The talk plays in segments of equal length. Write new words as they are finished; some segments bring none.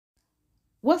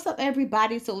What's up,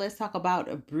 everybody? So let's talk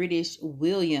about British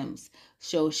Williams.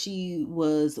 So she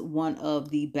was one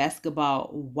of the Basketball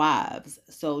Wives.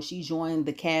 So she joined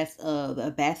the cast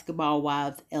of Basketball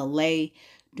Wives LA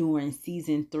during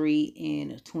season 3 in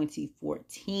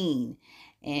 2014.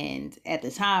 And at the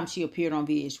time, she appeared on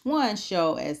VH1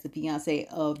 show as the fiance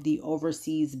of the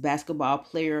overseas basketball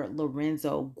player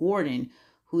Lorenzo Gordon,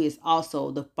 who is also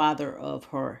the father of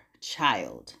her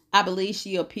child. I believe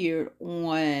she appeared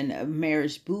on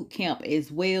Marriage Boot Camp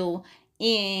as well.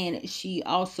 And she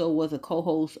also was a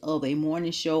co-host of a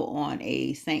morning show on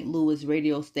a St. Louis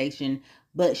radio station,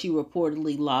 but she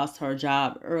reportedly lost her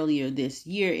job earlier this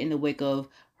year in the wake of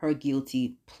her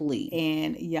guilty plea.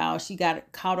 And y'all, she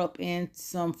got caught up in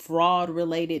some fraud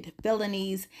related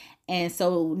felonies. And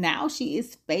so now she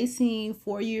is facing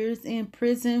 4 years in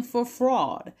prison for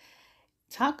fraud.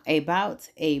 Talk about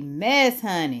a mess,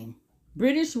 honey.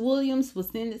 British Williams was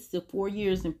sentenced to 4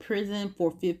 years in prison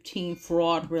for 15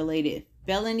 fraud-related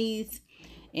felonies.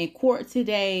 In court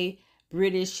today,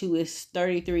 British, who is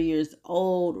 33 years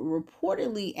old,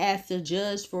 reportedly asked the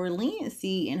judge for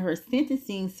leniency in her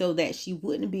sentencing so that she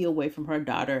wouldn't be away from her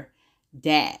daughter,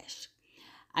 Dash.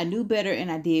 I knew better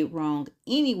and I did wrong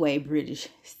anyway, Brittish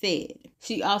said.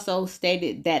 She also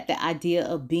stated that the idea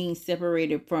of being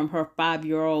separated from her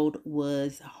 5-year-old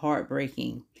was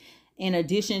heartbreaking. In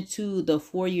addition to the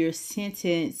 4-year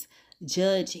sentence,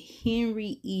 Judge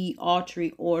Henry E.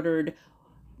 Autry ordered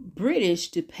British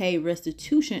to pay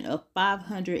restitution of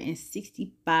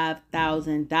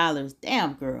 $565,000.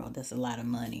 Damn, girl, that's a lot of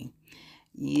money.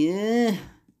 Yeah.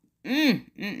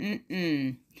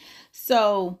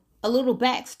 So, a little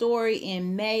backstory.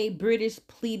 In May, British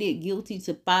pleaded guilty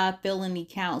to 5 felony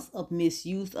counts of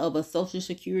misuse of a social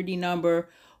security number,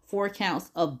 4 counts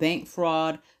of bank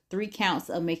fraud, 3 counts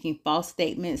of making false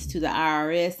statements to the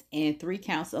IRS, and 3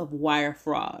 counts of wire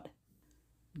fraud.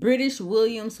 British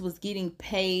Williams was getting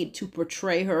paid to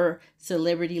portray her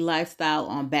celebrity lifestyle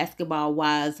on Basketball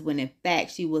Wives when in fact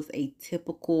she was a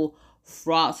typical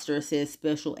fraudster, says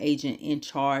Special Agent in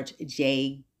Charge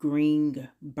Jay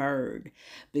Greenberg.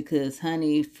 Because,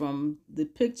 honey, from the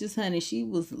pictures, honey, she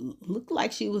looked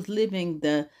like she was living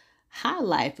the high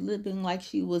life, living like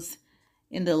she was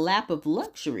in the lap of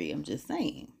luxury. I'm just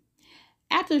saying.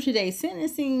 After today's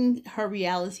sentencing, her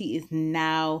reality is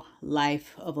now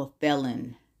life of a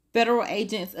felon. Federal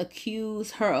agents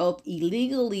accuse her of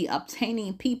illegally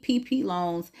obtaining PPP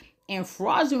loans and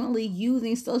fraudulently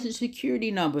using social security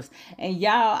numbers. And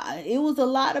y'all, it was a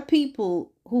lot of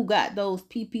people who got those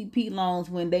PPP loans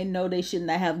when they know they should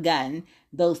not have gotten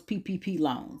those PPP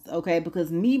loans. Okay,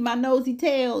 because me, my nosy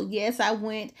tail, yes, I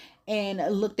went and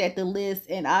looked at the list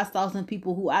and I saw some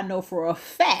people who I know for a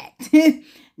fact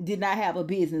did not have a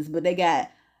business, but they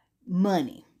got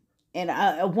money. And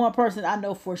one person I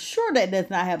know for sure that does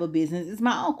not have a business is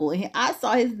my uncle. And I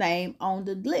saw his name on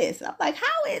the list. I'm like,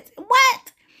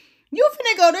 what? You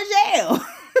finna go to jail.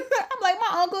 I'm like,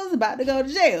 my uncle is about to go to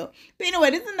jail. But anyway,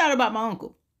 this is not about my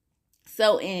uncle.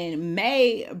 So in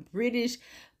May, British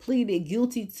pleaded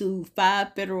guilty to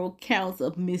 5 federal counts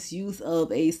of misuse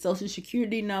of a social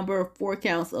security number, 4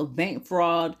 counts of bank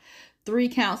fraud, 3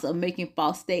 counts of making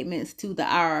false statements to the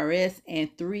IRS,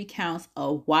 and 3 counts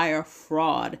of wire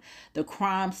fraud. The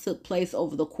crimes took place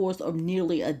over the course of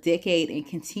nearly a decade and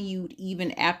continued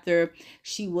even after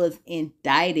she was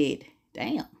indicted.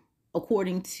 Damn.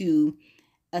 According to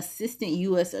Assistant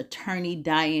U.S. Attorney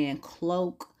Diane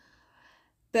Cloak,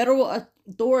 federal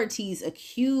authorities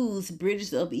accused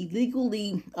British of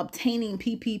illegally obtaining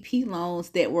PPP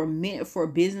loans that were meant for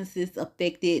businesses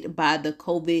affected by the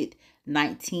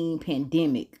COVID-19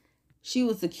 pandemic. She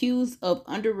was accused of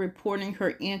underreporting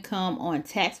her income on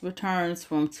tax returns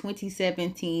from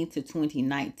 2017 to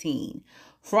 2019,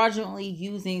 fraudulently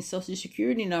using social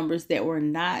security numbers that were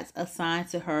not assigned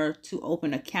to her to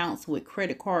open accounts with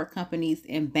credit card companies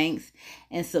and banks,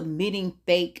 and submitting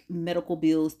fake medical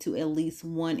bills to at least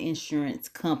one insurance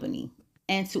company.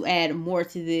 And to add more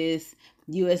to this,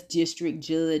 U.S. District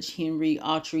Judge Henry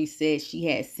Autry said she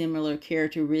had similar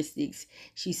characteristics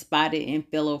she spotted in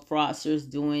fellow fraudsters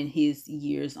during his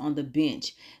years on the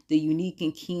bench. The unique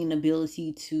and keen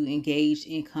ability to engage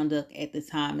in conduct at the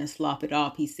time and slough it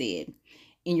off, he said.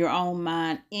 In your own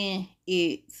mind,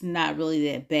 it's not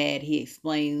really that bad, he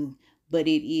explained, but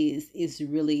it's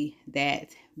really that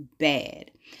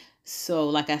bad. So,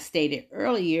 like I stated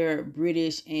earlier,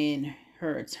 British and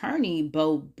her attorney,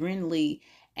 Bo Brindley,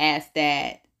 asked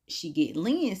that she get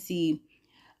leniency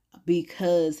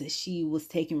because she was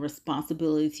taking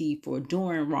responsibility for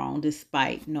doing wrong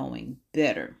despite knowing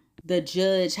better. The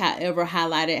judge, however,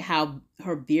 highlighted how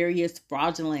her various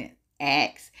fraudulent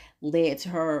acts led to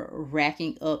her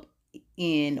racking up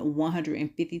in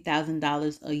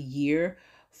 $150,000 a year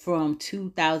from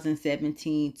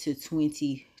 2017 to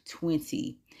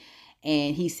 2020.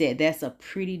 And he said that's a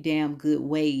pretty damn good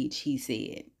wage, he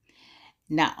said.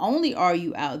 Not only are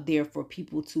you out there for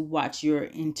people to watch your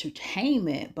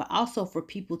entertainment, but also for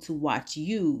people to watch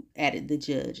you, added the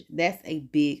judge. That's a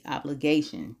big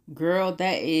obligation. Girl,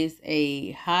 that is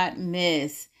a hot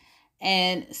mess.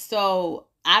 And so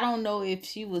I don't know if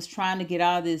she was trying to get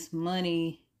all this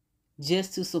money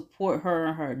just to support her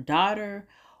and her daughter,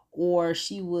 or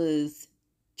she was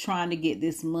trying to get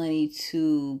this money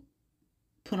to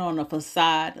put on a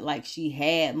facade like she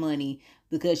had money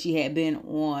because she had been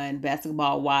on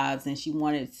Basketball Wives and she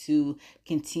wanted to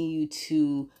continue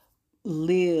to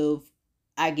live,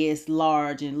 I guess,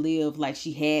 large and live like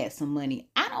she had some money.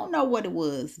 I don't know what it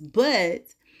was, but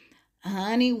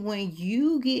honey, when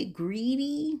you get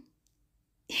greedy,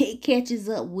 it catches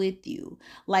up with you.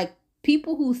 Like,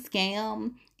 people who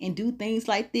scam and do things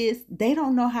like this, they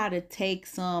don't know how to take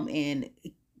some and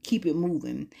keep it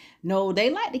moving. No, they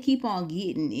like to keep on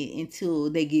getting it until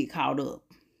they get caught up.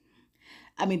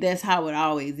 I mean, that's how it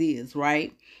always is,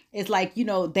 right? It's like,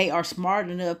 they are smart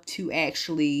enough to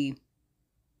actually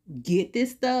get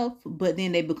this stuff, but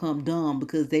then they become dumb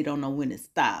because they don't know when to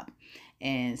stop.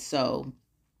 And so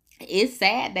it's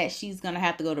sad that she's going to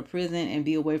have to go to prison and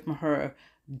be away from her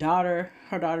daughter.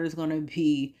 Her daughter is going to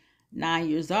be 9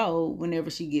 years old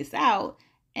whenever she gets out.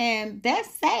 And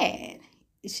that's sad.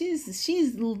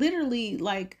 She's literally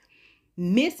like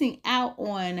missing out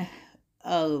on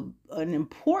an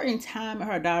important time in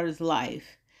her daughter's life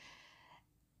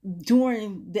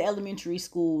during the elementary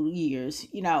school years,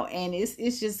 and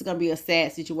it's just gonna be a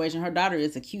sad situation. Her daughter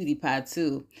is a cutie pie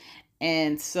too.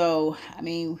 And so, I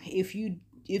mean, if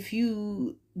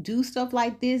you do stuff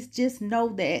like this, just know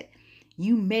that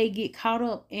you may get caught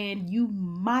up and you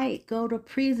might go to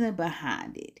prison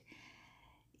behind it.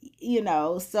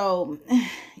 So,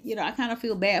 I kind of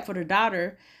feel bad for the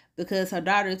daughter because her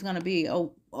daughter is going to be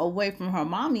away from her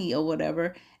mommy or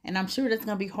whatever. And I'm sure that's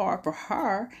going to be hard for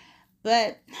her.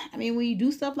 But, I mean, when you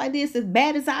do stuff like this, as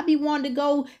bad as I be wanting to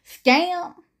go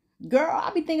scam, girl,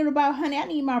 I be thinking about, honey, I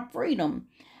need my freedom.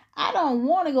 I don't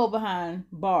want to go behind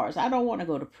bars. I don't want to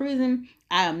go to prison.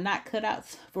 I am not cut out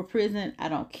for prison. I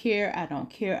don't care. I don't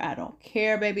care. I don't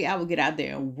care, baby. I will get out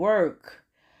there and work.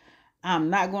 I'm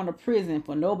not going to prison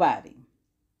for nobody.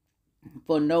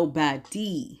 For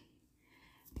nobody.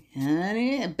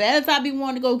 Honey, bad as I be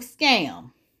wanting to go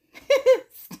scam.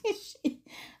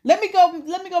 Let me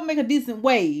go make a decent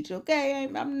wage, okay?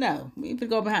 No, we can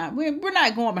go behind. We're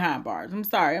not going behind bars. I'm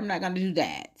sorry, I'm not gonna do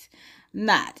that.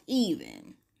 Not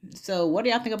even. So, what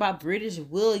do y'all think about British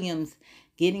Williams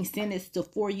getting sentenced to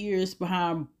 4 years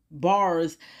behind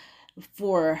bars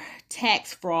for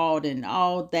tax fraud and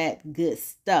all that good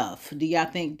stuff? Do y'all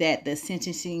think that the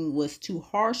sentencing was too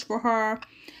harsh for her?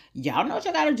 Y'all know what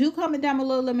y'all gotta do. Comment down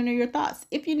below. Let me know your thoughts.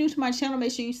 If you're new to my channel,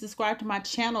 make sure you subscribe to my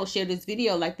channel, share this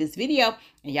video, like this video,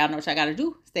 and y'all know what y'all gotta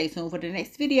do. Stay tuned for the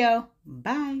next video.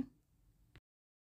 Bye.